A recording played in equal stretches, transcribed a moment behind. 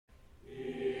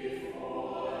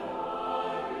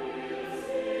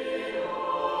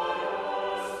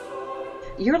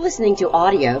You're listening to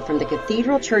audio from the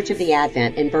Cathedral Church of the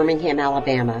Advent in Birmingham,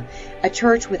 Alabama, a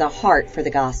church with a heart for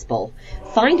the gospel.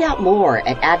 Find out more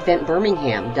at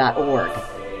adventbirmingham.org.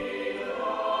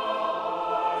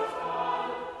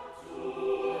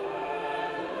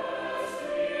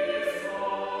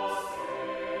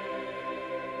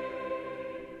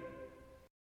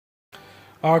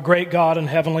 Our great God and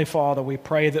Heavenly Father, we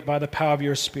pray that by the power of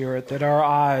your Spirit, that our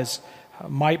eyes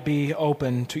might be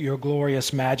open to your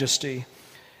glorious majesty,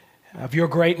 of your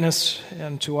greatness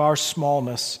and to our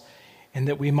smallness, and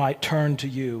that we might turn to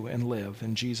you and live.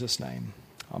 In Jesus' name,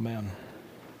 amen.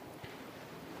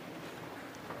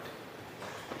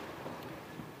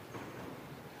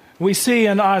 We see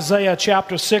in Isaiah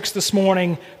chapter 6 this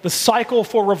morning the cycle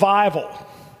for revival,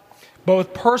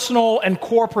 both personal and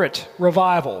corporate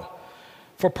revival.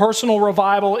 For personal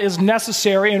revival is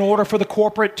necessary in order for the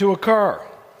corporate to occur.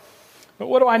 But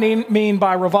what do I mean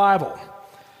by revival?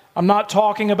 I'm not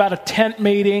talking about a tent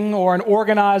meeting or an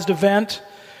organized event,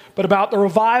 but about the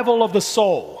revival of the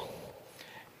soul,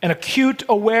 an acute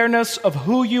awareness of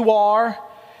who you are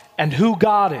and who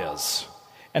God is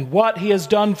and what He has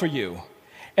done for you,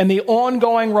 and the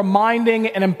ongoing reminding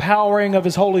and empowering of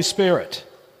His Holy Spirit.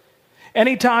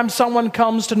 Anytime someone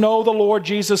comes to know the Lord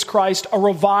Jesus Christ, a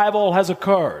revival has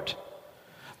occurred.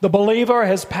 The believer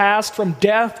has passed from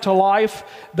death to life.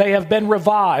 They have been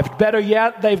revived. Better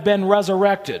yet, they've been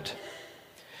resurrected.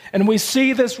 And we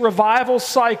see this revival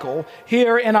cycle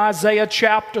here in Isaiah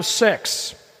chapter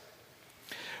 6.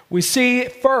 We see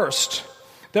first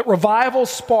that revival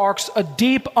sparks a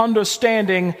deep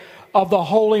understanding of the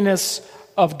holiness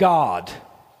of God.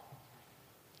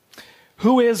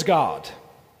 Who is God?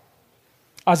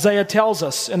 Isaiah tells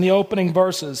us in the opening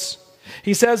verses.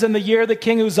 He says, "In the year that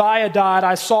King Uzziah died,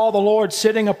 I saw the Lord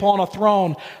sitting upon a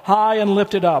throne, high and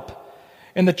lifted up,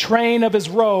 and the train of his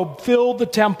robe filled the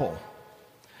temple.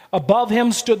 Above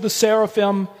him stood the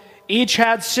seraphim. Each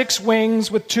had 6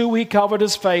 wings. With 2 he covered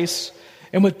his face,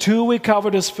 and with 2 he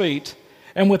covered his feet,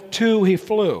 and with 2 he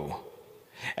flew.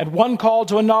 And one called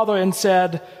to another and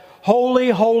said,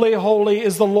 'Holy, holy, holy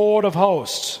is the Lord of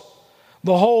hosts.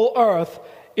 The whole earth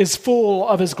is full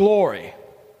of his glory.'"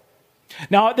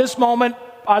 Now at this moment,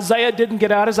 Isaiah didn't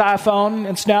get out his iPhone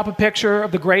and snap a picture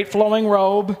of the great flowing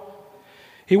robe.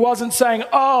 He wasn't saying,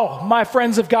 "Oh, my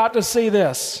friends have got to see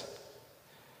this."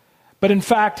 But in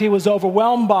fact, he was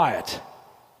overwhelmed by it.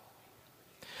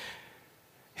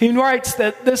 He writes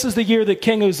that this is the year that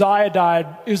King Uzziah died.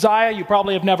 Uzziah, you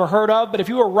probably have never heard of, but if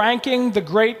you were ranking the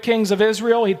great kings of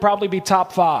Israel, he'd probably be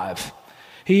top 5.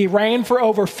 He reigned for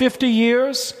over 50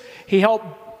 years. He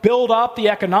helped build up the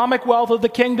economic wealth of the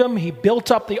kingdom. He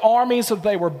built up the armies so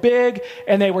they were big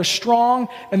and they were strong.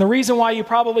 And the reason why you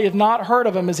probably have not heard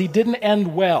of him is he didn't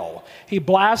end well. He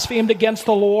blasphemed against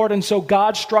the Lord, and so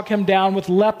God struck him down with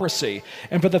leprosy.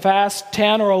 And for the past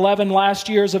 10 or 11 last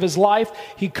years of his life,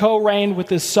 he co-reigned with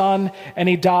his son, and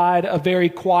he died a very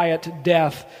quiet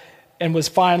death and was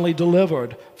finally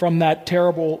delivered from that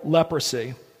terrible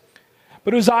leprosy.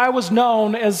 But Uzziah was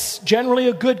known as generally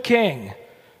a good king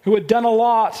who had done a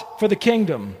lot for the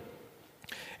kingdom.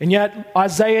 And yet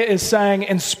Isaiah is saying,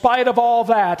 in spite of all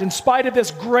that, in spite of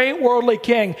this great worldly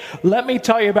king, let me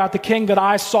tell you about the king that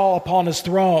I saw upon his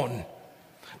throne,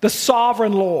 the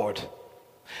sovereign Lord,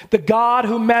 the God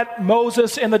who met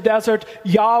Moses in the desert.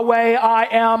 Yahweh, I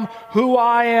am who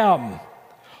I am.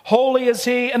 Holy is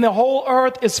he, and the whole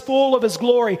earth is full of his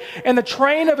glory. And the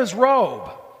train of his robe,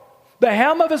 the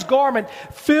hem of his garment,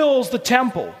 fills the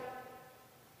temple.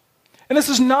 And this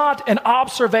is not an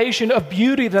observation of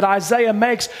beauty that Isaiah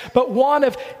makes, but one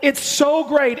of, it's so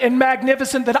great and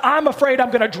magnificent that I'm afraid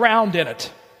I'm going to drown in it.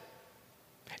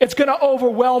 It's going to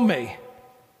overwhelm me.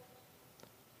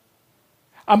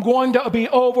 I'm going to be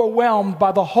overwhelmed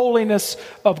by the holiness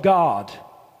of God.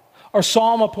 Our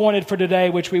psalm appointed for today,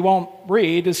 which we won't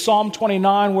read, is Psalm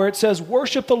 29, where it says,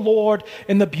 "Worship the Lord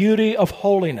in the beauty of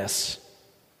holiness."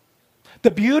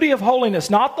 The beauty of holiness,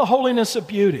 not the holiness of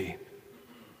beauty.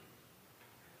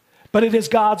 But it is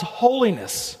God's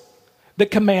holiness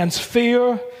that commands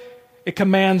fear, it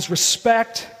commands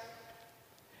respect,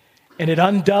 and it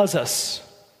undoes us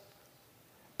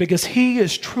because He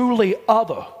is truly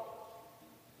other.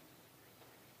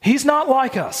 He's not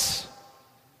like us.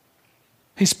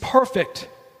 He's perfect.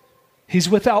 He's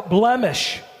without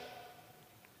blemish.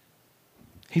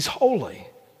 He's holy.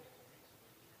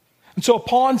 And so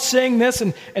upon seeing this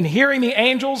and hearing the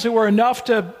angels who are enough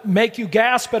to make you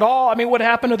gasp at all, I mean, what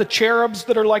happened to the cherubs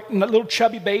that are like little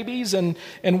chubby babies and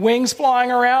wings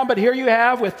flying around? But here you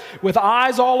have with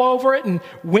eyes all over it and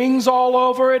wings all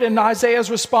over it. And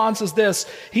Isaiah's response is this.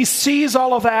 He sees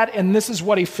all of that, and this is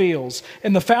what he feels.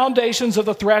 And the foundations of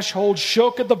the threshold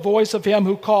shook at the voice of him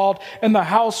who called, and the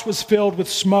house was filled with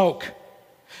smoke.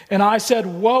 And I said,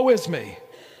 woe is me,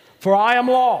 for I am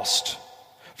lost.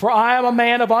 For I am a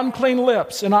man of unclean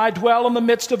lips, and I dwell in the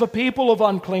midst of a people of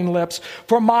unclean lips.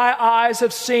 For my eyes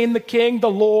have seen the King,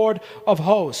 the Lord of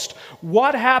hosts.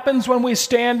 What happens when we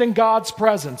stand in God's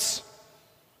presence?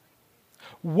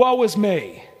 Woe is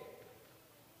me.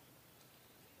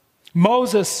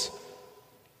 Moses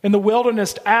in the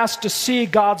wilderness asked to see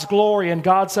God's glory, and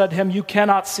God said to him, you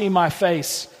cannot see my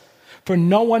face, for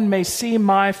no one may see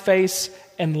my face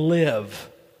and live.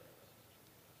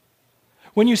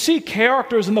 When you see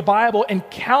characters in the Bible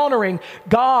encountering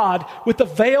God with the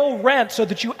veil rent so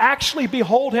that you actually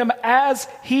behold him as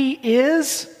he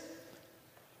is,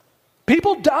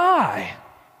 people die.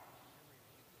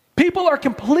 People are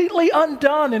completely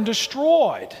undone and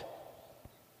destroyed.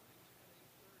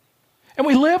 And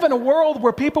we live in a world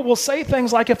where people will say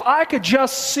things like, if I could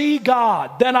just see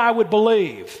God, then I would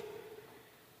believe.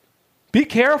 Be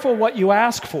careful what you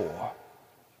ask for.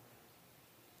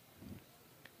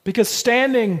 Because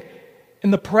standing in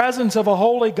the presence of a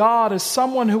holy God as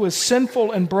someone who is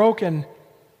sinful and broken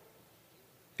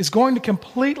is going to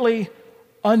completely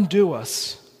undo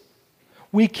us.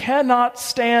 We cannot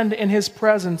stand in his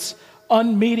presence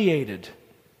unmediated.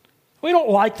 We don't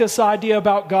like this idea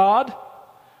about God.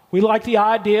 We like the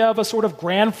idea of a sort of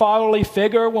grandfatherly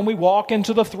figure when we walk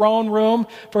into the throne room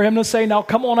for him to say, now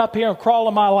come on up here and crawl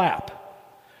in my lap.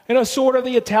 You know, sort of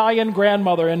the Italian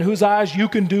grandmother in whose eyes you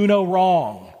can do no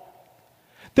wrong.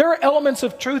 There are elements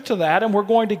of truth to that, and we're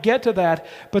going to get to that,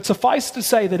 but suffice to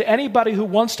say that anybody who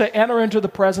wants to enter into the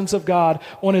presence of God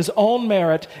on his own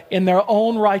merit, in their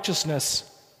own righteousness,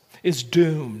 is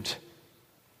doomed.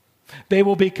 They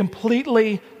will be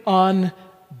completely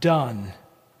undone.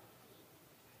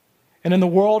 And in the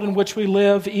world in which we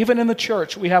live, even in the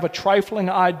church, we have a trifling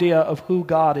idea of who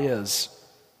God is.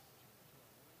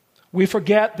 We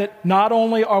forget that not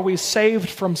only are we saved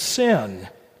from sin,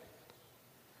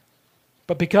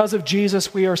 but because of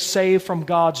Jesus, we are saved from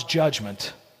God's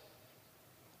judgment.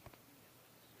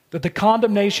 That the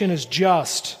condemnation is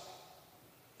just.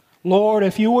 Lord,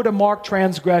 if you were to mark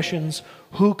transgressions,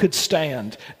 who could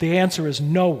stand? The answer is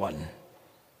no one.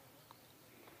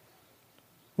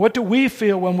 What do we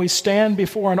feel when we stand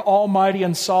before an almighty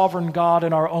and sovereign God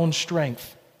in our own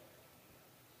strength?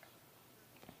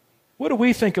 What do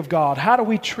we think of God? How do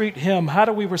we treat him? How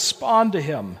do we respond to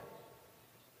him?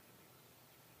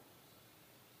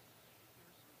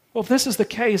 Well, if this is the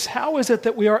case, how is it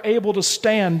that we are able to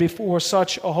stand before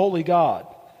such a holy God?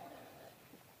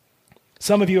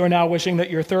 Some of you are now wishing that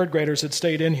your third graders had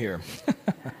stayed in here.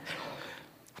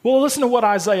 Well, listen to what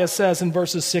Isaiah says in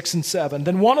verses 6 and 7.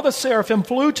 Then one of the seraphim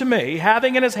flew to me,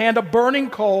 having in his hand a burning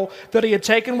coal that he had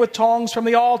taken with tongs from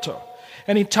the altar.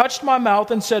 And he touched my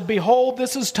mouth and said, behold,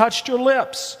 this has touched your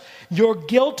lips. Your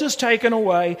guilt is taken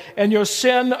away and your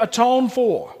sin atoned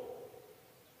for.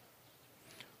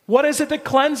 What is it that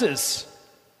cleanses?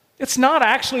 It's not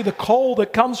actually the coal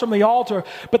that comes from the altar,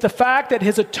 but the fact that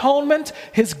his atonement,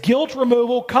 his guilt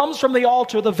removal comes from the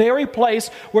altar, the very place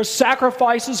where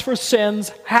sacrifices for sins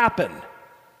happen.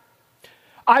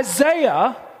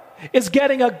 Isaiah is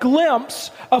getting a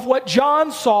glimpse of what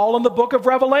John saw in the book of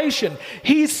Revelation.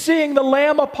 He's seeing the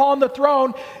Lamb upon the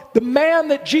throne. The man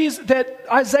that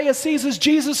Isaiah sees is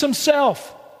Jesus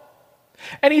himself.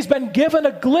 And he's been given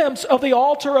a glimpse of the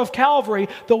altar of Calvary,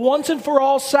 the once and for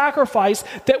all sacrifice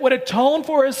that would atone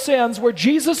for his sins, where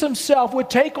Jesus himself would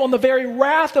take on the very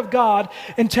wrath of God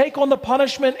and take on the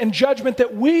punishment and judgment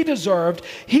that we deserved.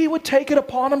 He would take it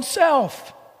upon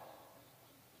himself.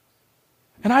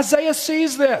 And Isaiah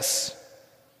sees this.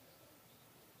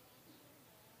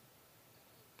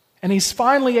 And he's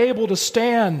finally able to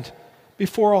stand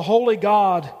before a holy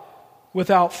God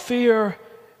without fear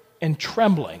and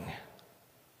trembling.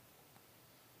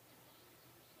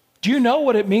 Do you know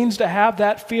what it means to have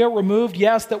that fear removed?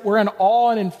 Yes, that we're in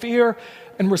awe and in fear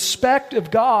and respect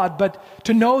of God, but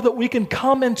to know that we can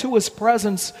come into his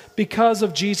presence because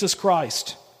of Jesus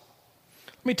Christ.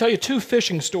 Let me tell you two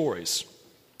fishing stories.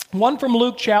 One from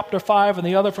Luke chapter 5 and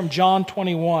the other from John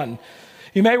 21.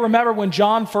 You may remember when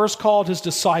John first called his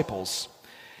disciples.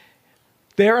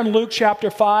 There in Luke chapter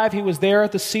 5, he was there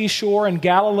at the seashore in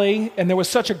Galilee, and there was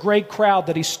such a great crowd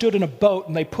that he stood in a boat,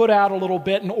 and they put out a little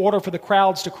bit in order for the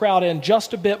crowds to crowd in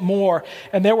just a bit more.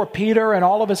 And there were Peter and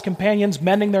all of his companions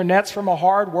mending their nets from a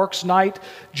hard work's night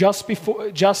just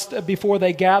before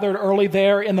they gathered early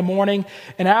there in the morning.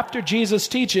 And after Jesus'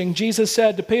 teaching, Jesus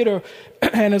said to Peter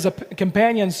and his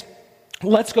companions,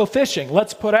 "Let's go fishing,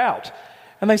 let's put out."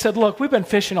 And they said, "Look, we've been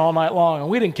fishing all night long, and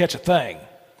we didn't catch a thing."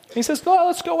 He says, "Well,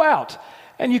 let's go out."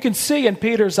 And you can see in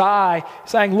Peter's eye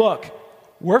saying, "Look,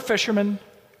 we're fishermen,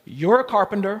 you're a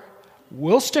carpenter,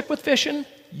 we'll stick with fishing,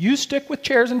 you stick with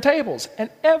chairs and tables, and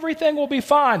everything will be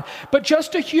fine." But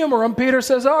just to humor him, Peter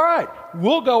says, "All right,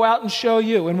 we'll go out and show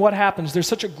you." And what happens? There's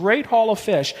such a great haul of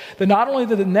fish that not only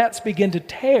do the nets begin to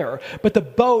tear, but the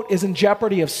boat is in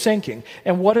jeopardy of sinking.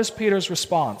 And what is Peter's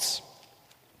response?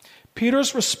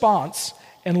 Peter's response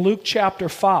in Luke chapter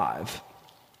 5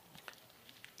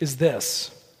 is this.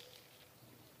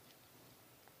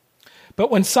 "But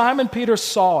when Simon Peter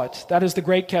saw it," that is the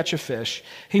great catch of fish,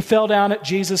 "he fell down at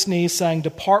Jesus' knees, saying,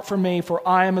 'Depart from me, for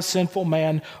I am a sinful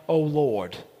man, O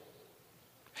Lord.'"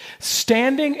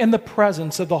 Standing in the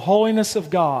presence of the holiness of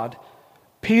God,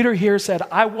 Peter here said,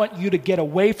 "I want you to get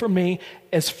away from me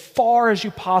as far as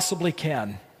you possibly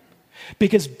can.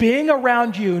 Because being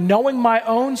around you, knowing my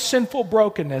own sinful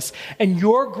brokenness and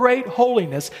your great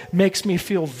holiness makes me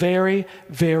feel very,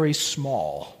 very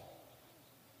small.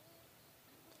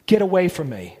 Get away from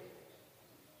me."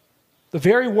 The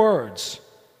very words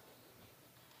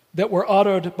that were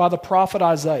uttered by the prophet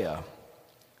Isaiah.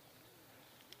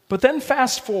 But then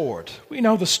fast forward. We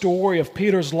know the story of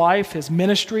Peter's life, his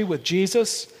ministry with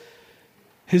Jesus,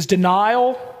 his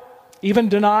denial, even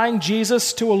denying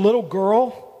Jesus to a little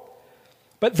girl.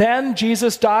 But then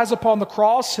Jesus dies upon the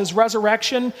cross, his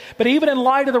resurrection. But even in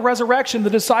light of the resurrection, the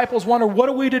disciples wonder, what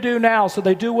are we to do now? So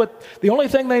they do what the only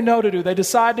thing they know to do. They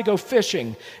decide to go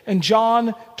fishing. In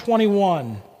John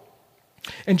 21,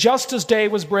 "And just as day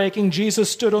was breaking, Jesus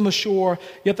stood on the shore,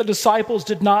 yet the disciples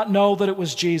did not know that it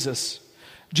was Jesus.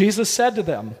 Jesus said to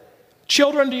them,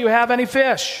 'Children, do you have any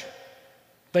fish?'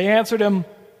 They answered him,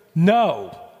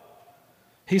 'No.'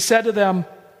 He said to them,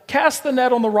 'Cast the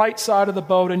net on the right side of the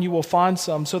boat and you will find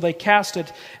some.' So they cast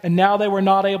it, and now they were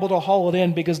not able to haul it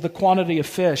in because of the quantity of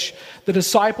fish. The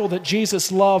disciple that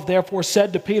Jesus loved therefore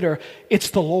said to Peter, 'It's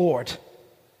the Lord.'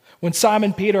 When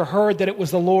Simon Peter heard that it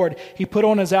was the Lord, he put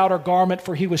on his outer garment,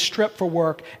 for he was stripped for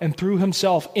work, and threw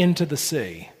himself into the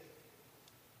sea."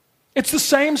 It's the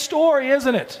same story,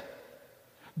 isn't it?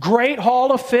 Great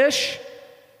haul of fish,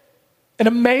 an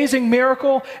amazing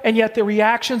miracle, and yet the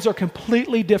reactions are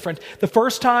completely different. The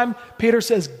first time, Peter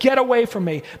says, "Get away from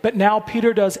me." But now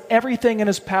Peter does everything in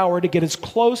his power to get as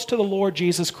close to the Lord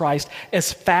Jesus Christ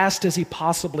as fast as he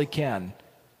possibly can.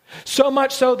 So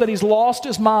much so that he's lost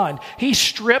his mind. He's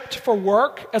stripped for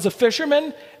work as a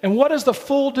fisherman, and what does the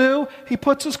fool do? He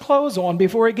puts his clothes on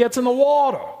before he gets in the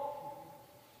water.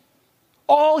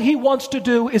 All he wants to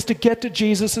do is to get to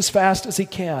Jesus as fast as he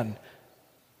can.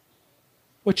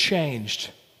 What changed?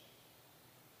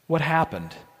 What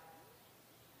happened?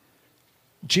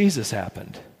 Jesus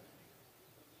happened.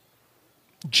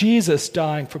 Jesus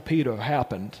dying for Peter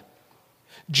happened.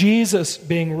 Jesus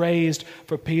being raised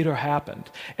for Peter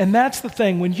happened. And that's the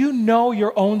thing. When you know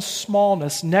your own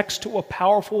smallness next to a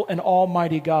powerful and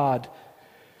almighty God,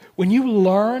 when you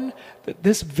learn that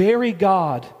this very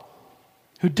God,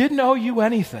 who didn't owe you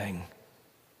anything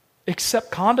except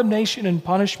condemnation and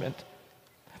punishment,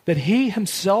 that he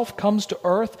himself comes to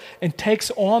earth and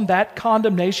takes on that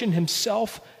condemnation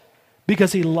himself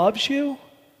because he loves you,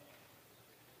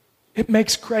 it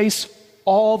makes grace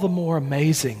all the more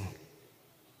amazing.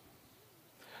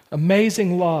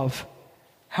 Amazing love.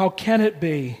 How can it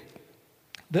be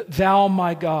that thou,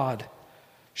 my God,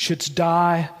 shouldst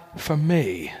die for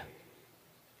me?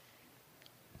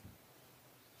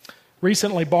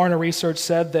 Recently, Barna Research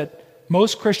said that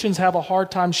most Christians have a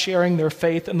hard time sharing their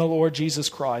faith in the Lord Jesus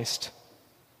Christ.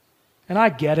 And I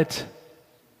get it.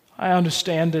 I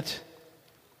understand it.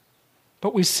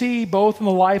 But we see both in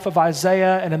the life of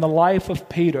Isaiah and in the life of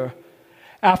Peter,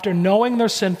 after knowing their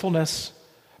sinfulness,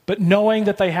 but knowing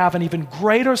that they have an even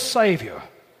greater Savior,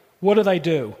 what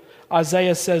do?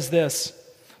 Isaiah says this,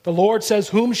 the Lord says,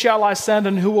 "Whom shall I send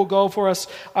and who will go for us?"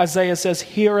 Isaiah says,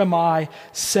 "Here am I,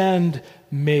 send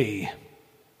me."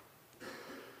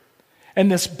 And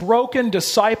this broken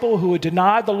disciple who had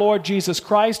denied the Lord Jesus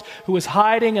Christ, who was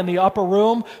hiding in the upper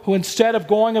room, who instead of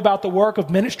going about the work of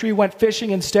ministry went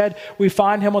fishing instead, we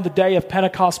find him on the day of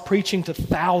Pentecost preaching to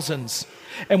thousands.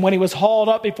 And when he was hauled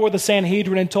up before the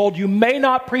Sanhedrin and told, "You may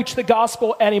not preach the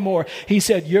gospel anymore," he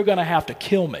said, "You're going to have to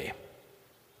kill me."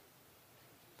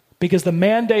 because the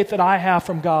mandate that I have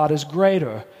from God is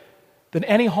greater than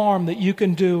any harm that you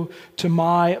can do to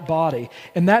my body.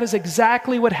 And that is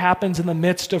exactly what happens in the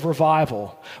midst of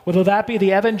revival. Whether that be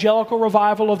the evangelical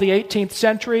revival of the 18th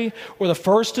century, or the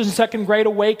first and second Great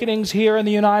Awakenings here in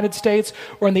the United States,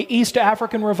 or in the East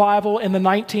African revival in the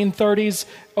 1930s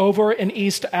over in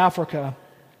East Africa.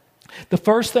 The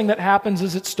first thing that happens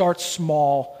is it starts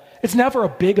small. It's never a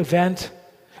big event.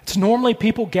 It's normally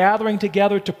people gathering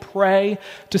together to pray,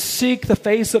 to seek the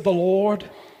face of the Lord.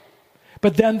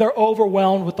 But then they're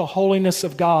overwhelmed with the holiness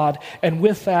of God, and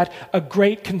with that, a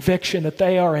great conviction that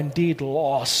they are indeed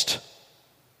lost.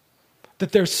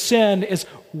 That their sin is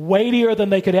weightier than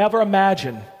they could ever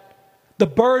imagine. The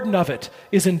burden of it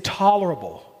is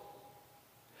intolerable.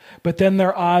 But then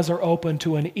their eyes are open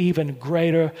to an even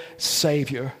greater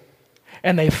Savior.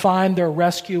 And they find their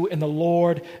rescue in the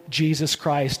Lord Jesus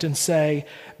Christ and say,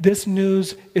 this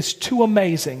news is too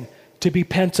amazing to be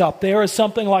pent up. There is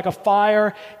something like a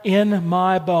fire in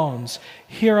my bones.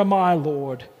 Here am I,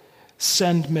 Lord.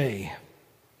 Send me.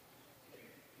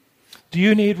 Do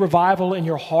you need revival in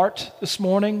your heart this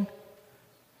morning?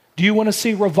 Do you want to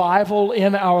see revival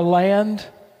in our land?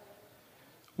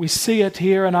 We see it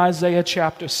here in Isaiah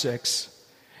chapter 6,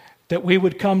 that we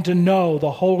would come to know the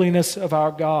holiness of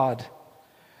our God,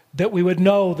 that we would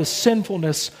know the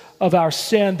sinfulness of our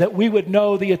sin, that we would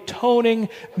know the atoning,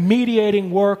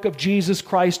 mediating work of Jesus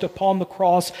Christ upon the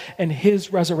cross and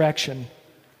his resurrection,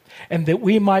 and that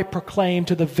we might proclaim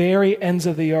to the very ends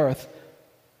of the earth,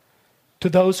 to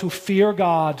those who fear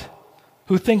God,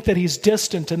 who think that he's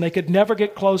distant and they could never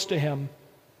get close to him,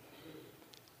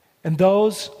 and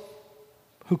those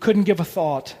who couldn't give a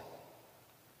thought,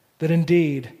 that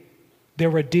indeed their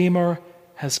Redeemer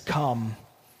has come,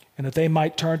 and that they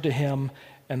might turn to him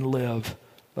and live.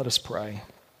 Let us pray.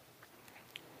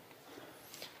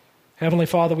 Heavenly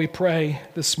Father, we pray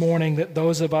this morning that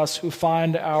those of us who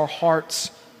find our hearts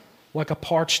like a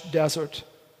parched desert,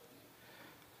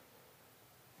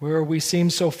 where we seem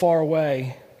so far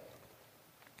away,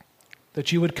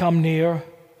 that you would come near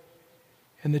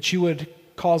and that you would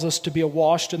cause us to be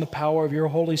awashed in the power of your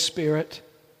Holy Spirit,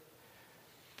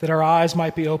 that our eyes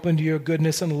might be open to your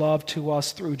goodness and love to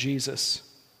us through Jesus.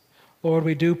 Lord,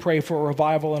 we do pray for a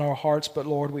revival in our hearts, but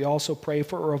Lord, we also pray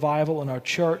for a revival in our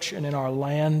church and in our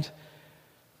land,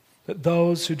 that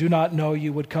those who do not know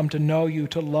you would come to know you,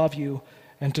 to love you,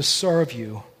 and to serve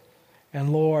you.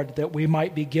 And Lord, that we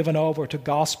might be given over to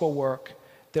gospel work,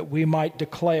 that we might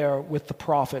declare with the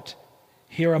prophet,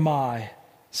 here am I,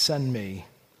 send me.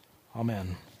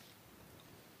 Amen.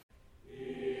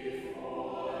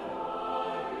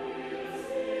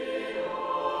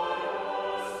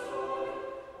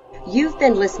 You've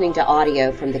been listening to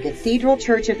audio from the Cathedral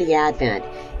Church of the Advent.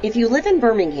 If you live in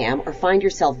Birmingham or find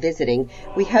yourself visiting,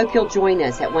 we hope you'll join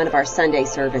us at one of our Sunday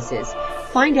services.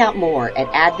 Find out more at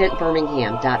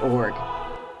adventbirmingham.org.